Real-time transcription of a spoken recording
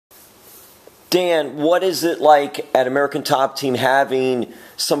Dan, what is it like at American Top Team having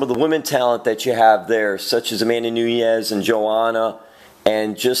some of the women talent that you have there, such as Amanda Nunes and Joanna,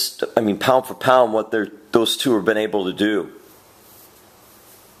 and just, I mean, pound for pound, what those two have been able to do?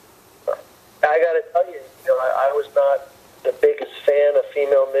 I got to tell you, I was not the biggest fan of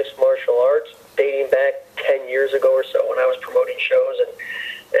female mixed martial arts dating back 10 years ago or so when I was promoting shows, and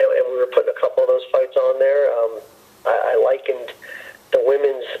we were putting a couple of those fights on there. I likened the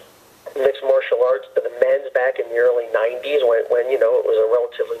women's mixed martial arts to the men's back in the early 90s when it was a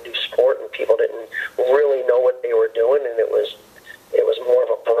relatively new sport and people didn't really know what they were doing, and it was more of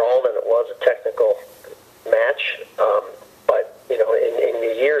a brawl than it was a technical match. But in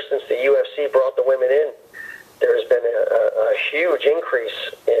the years since the UFC brought the women in, there has been a huge increase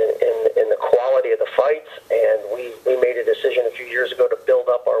in the quality of the fights, and we made a decision a few years ago to build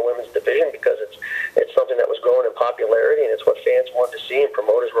up our women's division because it's something that was growing in popularity, and it's what fans wanted to see, and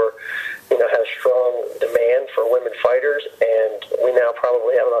promoters had a strong demand for women fighters, and we now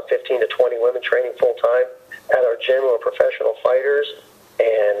probably have about 15 to 20 women training full-time at our gym who are professional fighters,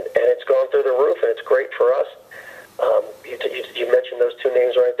 and it's gone through the roof, and it's great for us. You mentioned those two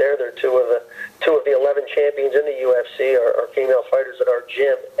names right there. They're two of the 11 champions in the UFC are female fighters at our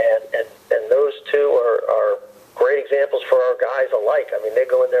gym, and those two are great examples for our guys alike. I mean, they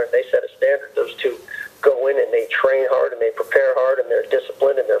go in there and they set a standard. Those two go in and they train hard and they prepare hard and they're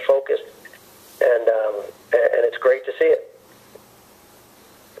disciplined and they're focused, and it's great to see it.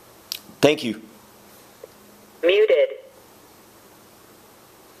 Thank you. Muted.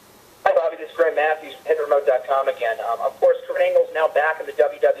 Hi, Bobby. This is Graham Matthews from HitRemote.com again. Of course, Kurt Angle's now back in the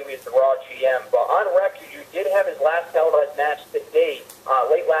WWE as the Raw GM, but on record, you did have his last televised match to date,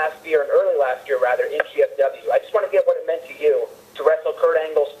 late last year, and early last year, rather, in GFW. I just want to get what it meant to you to wrestle Kurt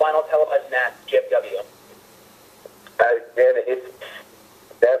Angle's final televised match in GFW.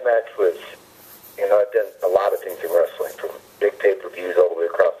 That match was, I've done a lot of things in wrestling, from big pay-per-views all the way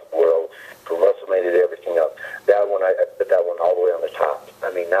across the world, from WrestleMania to everything else. That one, I put that one all the way on the top.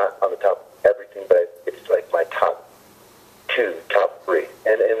 I mean, not on the top of everything, but it's like my top two, top three.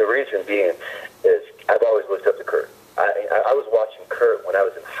 And the reason being is I've always looked up to Kurt. I was watching Kurt when I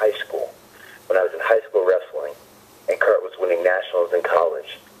was in high school, wrestling, and Kurt was winning nationals in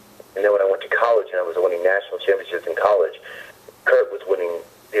college. And then when I went to college and I was winning national championships in college, Kurt was winning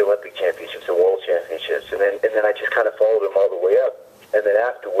the Olympic championships and world championships. And then I just kind of followed him all the way up. And then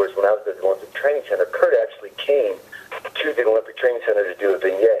afterwards, when I was at the Olympic Training Center, Kurt actually came to the Olympic Training Center to do a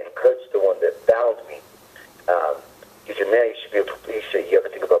vignette. And Kurt's the one that found me. He said, man, you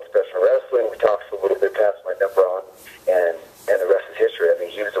ever think about professional wrestling? We talked a little bit, passed my number on, and the rest is history. I mean,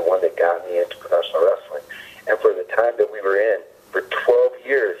 he was the one that got me into professional wrestling. And for the time that we were in, for 12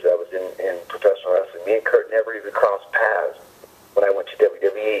 years I was in professional wrestling. Me and Kurt never even crossed paths. When I went to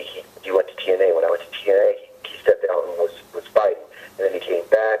WWE, he went to TNA. When I went to TNA, he stepped out and was fighting. And then he came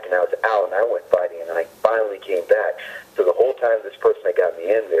back, and I was out, and I went fighting, and then I finally came back. So the whole time this person that got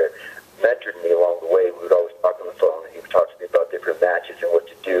me in there mentored me along the way. We would always talk on the phone, and he would talk to me about different matches and what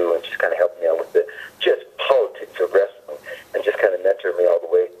to do, and just kind of help me out with the just politics of wrestling, and just kind of mentored me all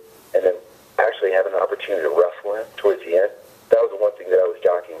the way. And then actually having an opportunity to wrestle him towards the end, that was the one thing that I was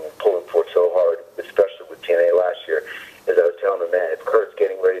jockeying and pulling for so hard, especially with TNA last year, is I was telling him, man, if Kurt's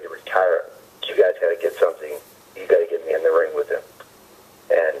getting ready to retire, you guys got to get something. You got to get me in the ring with him.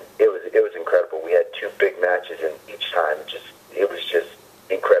 And it was incredible. We had two big matches, and each time it was just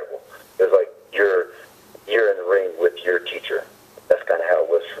incredible. It was like you're in the ring with your teacher. That's kind of how it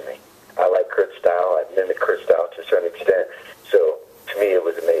was for me. I like Kurt's style. I mimic Kurt's style to a certain extent. So to me, it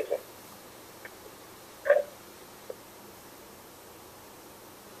was amazing.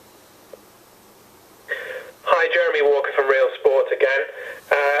 Hi, Jeremy Walker from Real Sport again.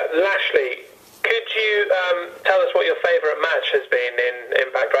 Lashley, could you tell us what your favourite match has been in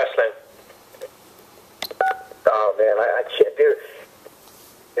Impact Wrestling? Oh, man, I can't do it.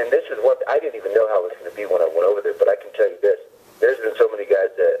 And this is what I didn't even know how it was going to be when I went over there, but I can tell you this. There's been so many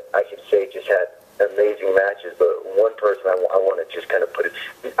guys that I can say just had amazing matches, but one person I want to just kind of put it.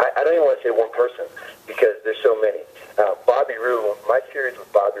 I don't even want to say one person because there's so many. Bobby Roode, my series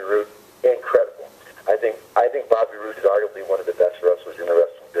with Bobby Roode, incredible. I think Bobby Roode is arguably one of the best wrestlers in the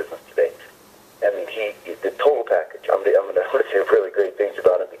wrestling business today. I mean, he the total package. I'm going to say really great things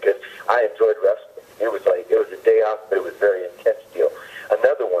about him because I enjoyed wrestling. It was a day off, but it was a very intense deal.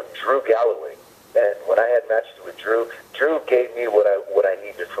 Another one, Drew Galloway. And when I had matches with Drew gave me what I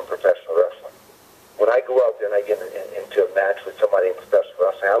needed from professional wrestling. When I go out there and I get into a match with somebody in professional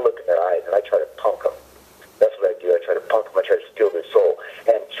wrestling, I look in their eyes and I try to punk them. That's what I do. I try to punk them. I try to steal their soul.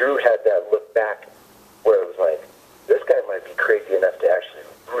 And Drew had that look back where it was like, this guy might be crazy enough to actually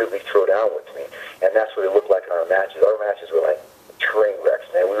really throw down with me. And that's what it looked like in our matches. Our matches were like train wrecks,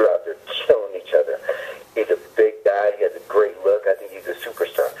 man. We were out there killing each other. He's a big guy. He has a great look. I think he's a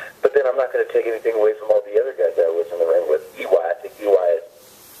superstar. But then I'm not going to take anything away from all the other guys that I was in the ring with. EY, I think EY is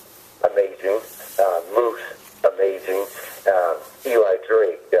amazing. Moose, amazing. Eli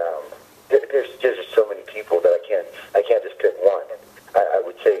Drake. There's just so many people that I can't just pick one. I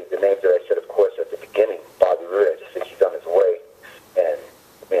would say the names that I said, of course, at the beginning. Bobby Lashley, I just think he's on his way. And,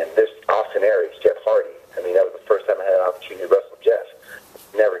 man, there's Austin Aries, Jeff Hardy. I mean, that was the first time I had an opportunity to wrestle Jeff.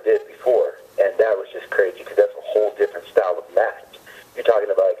 Never did before. And that was just crazy because that's a whole different style of match. You're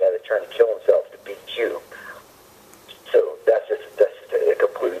talking about a guy that's trying to kill himself to beat you. So that's just a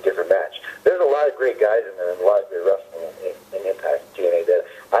completely different match. There's a lot of great guys in there and a lot of great wrestling in Impact TNA that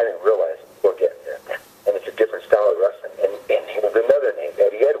I didn't realize before getting there. And it's a different style of wrestling. And he was another name,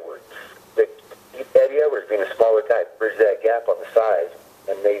 Eddie Edwards. Eddie Edwards, being a smaller guy, bridged that gap on the size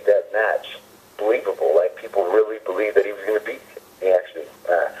and made that match believable. Like, people really believed that he was going to beat him. He actually,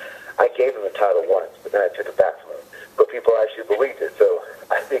 I gave him the title once, but then I took it back from him. But people actually believed it. So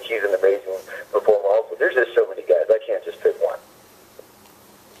I think he's an amazing performer also. There's just so